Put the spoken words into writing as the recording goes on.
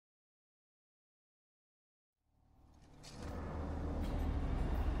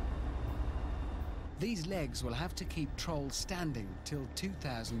These legs will have to keep Troll standing till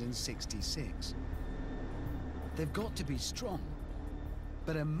 2066. They've got to be strong,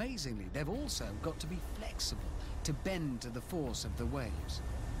 but amazingly, they've also got to be flexible to bend to the force of the waves.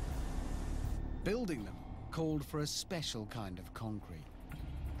 Building them called for a special kind of concrete.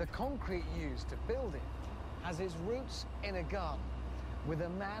 The concrete used to build it has its roots in a garden with a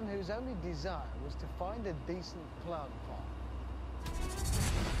man whose only desire was to find a decent plant pot.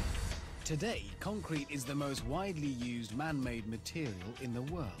 Today, concrete is the most widely used man-made material in the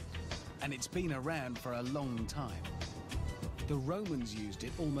world, and it's been around for a long time. The Romans used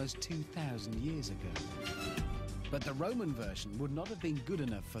it almost 2,000 years ago. But the Roman version would not have been good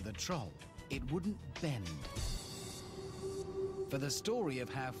enough for the Troll. It wouldn't bend. For the story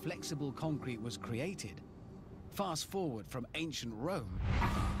of how flexible concrete was created, fast forward from ancient Rome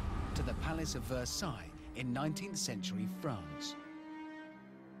to the Palace of Versailles in 19th century France.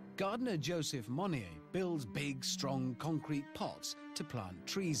 Gardener Joseph Monnier builds big, strong concrete pots to plant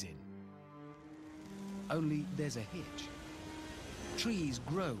trees in. Only there's a hitch. Trees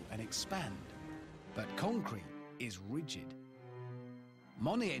grow and expand, but concrete is rigid.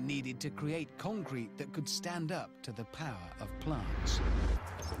 Monnier needed to create concrete that could stand up to the power of plants.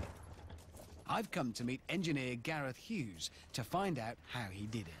 I've come to meet engineer Gareth Hughes to find out how he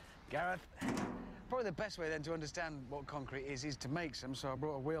did it. Gareth, probably the best way then to understand what concrete is to make some, so I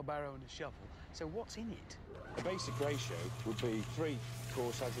brought a wheelbarrow and a shovel. So what's in it? The basic ratio would be 3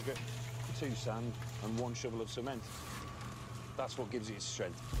 coarse aggregate, 2 sand and 1 shovel of cement. That's what gives it its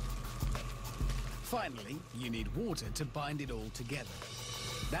strength. Finally, you need water to bind it all together.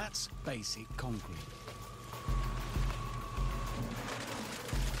 That's basic concrete.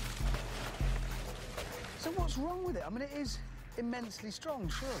 So what's wrong with it? I mean, it is immensely strong,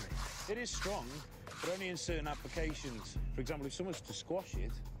 surely. It is strong, but only in certain applications. For example, if someone's to squash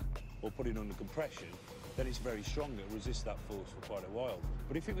it or put it under compression, then it's very strong. It'll resist that force for quite a while.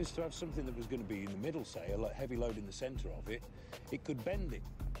 But if it was to have something that was going to be in the middle, say, a heavy load in the centre of it, it could bend it,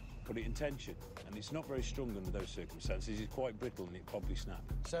 put it in tension, and it's not very strong under those circumstances. It's quite brittle and it probably snap.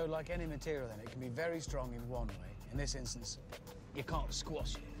 So like any material then, it can be very strong in one way. In this instance, you can't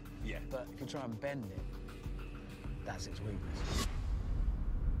squash it. Yeah. But if you try and bend it, that's its weakness.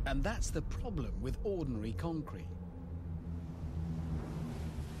 And that's the problem with ordinary concrete.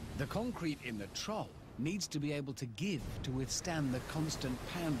 The concrete in the Troll needs to be able to give to withstand the constant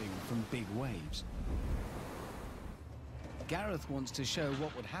pounding from big waves. Gareth wants to show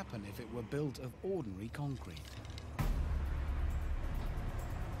what would happen if it were built of ordinary concrete.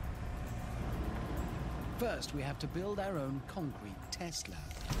 First, we have to build our own concrete test lab.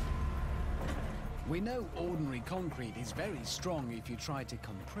 We know ordinary concrete is very strong if you try to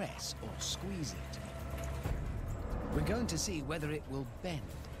compress or squeeze it. We're going to see whether it will bend.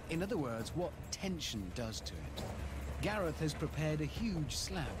 In other words, what tension does to it. Gareth has prepared a huge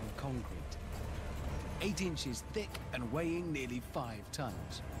slab of concrete, 8 inches thick and weighing nearly 5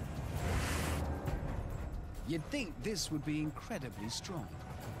 tons. You'd think this would be incredibly strong.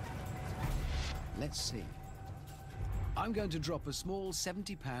 Let's see. I'm going to drop a small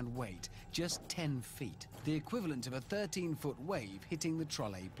 70-pound weight, just 10 feet, the equivalent of a 13-foot wave hitting the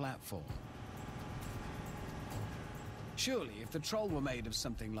trolley platform. Surely, if the Troll were made of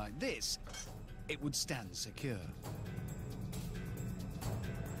something like this, it would stand secure.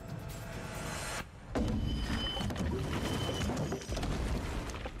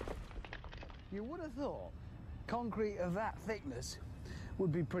 You would have thought concrete of that thickness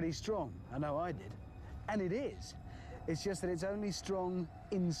would be pretty strong. I know I did. And it is. It's just that it's only strong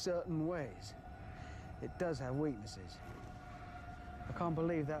in certain ways. It does have weaknesses. I can't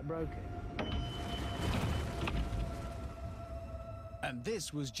believe that broke it. And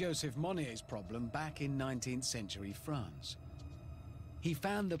this was Joseph Monnier's problem back in 19th century France. He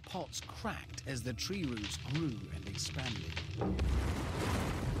found the pots cracked as the tree roots grew and expanded.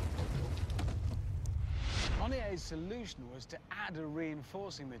 Monnier's solution was to add a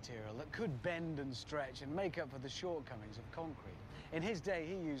reinforcing material that could bend and stretch and make up for the shortcomings of concrete. In his day,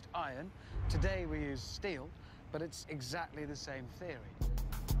 he used iron. Today, we use steel, but it's exactly the same theory.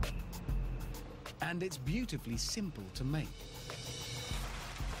 And it's beautifully simple to make.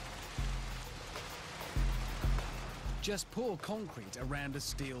 Just pour concrete around a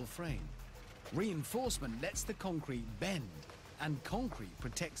steel frame. Reinforcement lets the concrete bend, and concrete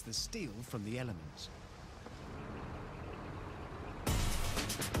protects the steel from the elements.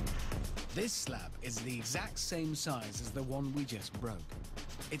 This slab is the exact same size as the one we just broke.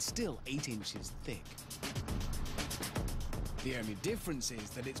 It's still 8 inches thick. The only difference is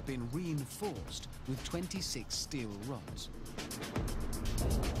that it's been reinforced with 26 steel rods.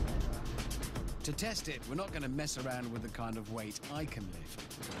 To test it, we're not going to mess around with the kind of weight I can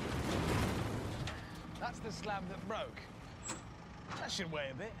lift. That's the slab that broke. That should weigh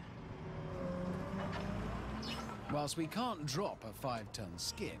a bit. Whilst we can't drop a 5-ton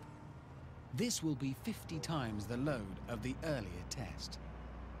skip, this will be 50 times the load of the earlier test.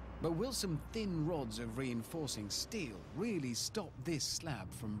 But will some thin rods of reinforcing steel really stop this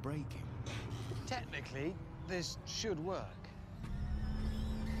slab from breaking? Technically, this should work.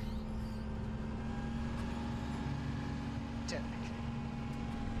 Technically.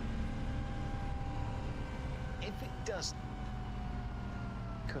 If it doesn't,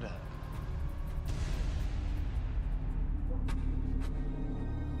 could hurt.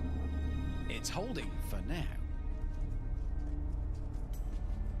 It's holding for now.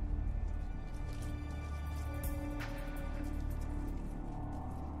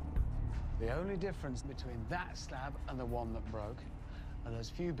 The only difference between that slab and the one that broke are those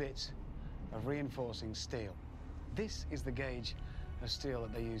few bits of reinforcing steel. This is the gauge of steel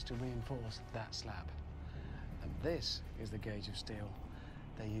that they used to reinforce that slab. And this is the gauge of steel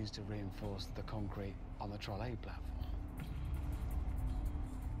they used to reinforce the concrete on the trolley platform.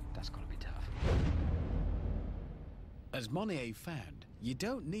 That's got to be tough. As Monnier found, you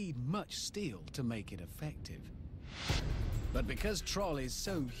don't need much steel to make it effective. But because Troll is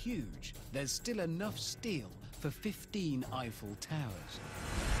so huge, there's still enough steel for 15 Eiffel Towers.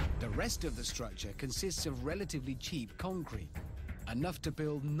 The rest of the structure consists of relatively cheap concrete, enough to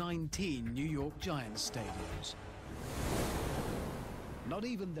build 19 New York Giants stadiums. Not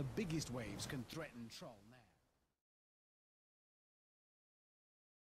even the biggest waves can threaten Troll.